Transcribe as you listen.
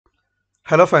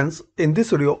Hello friends, in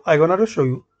this video I'm gonna show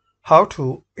you how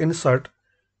to insert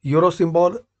euro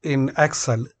symbol in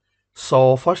Excel.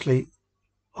 So firstly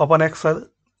open Excel.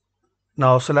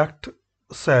 Now select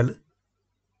cell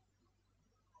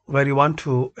where you want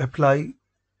to apply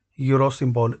euro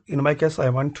symbol. In my case I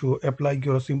want to apply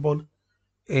euro symbol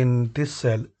in this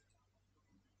cell.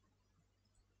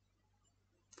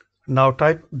 Now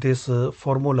type this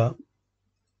formula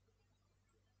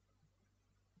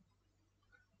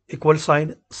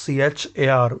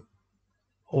 =CHAR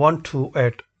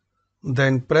 128,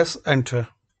 then press enter.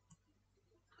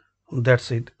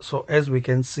 That's it. So as we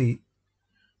can see,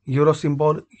 euro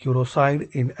symbol, euro sign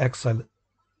in Excel.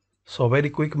 So very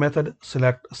quick method,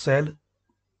 select cell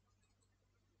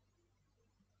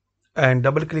and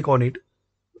double click on it.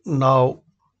 Now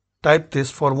type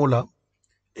this formula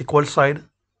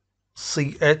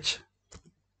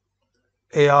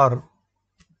 =CHAR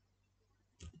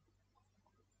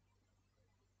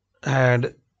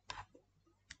and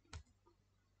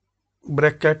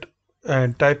bracket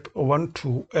and type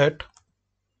 128,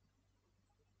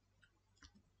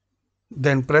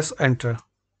 then press enter.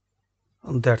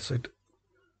 That's it.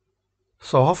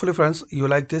 So hopefully friends you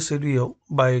like this video.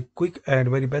 By quick and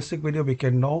very basic video we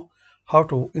can know how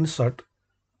to insert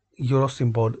euro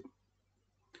symbol.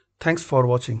 Thanks for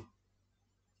watching.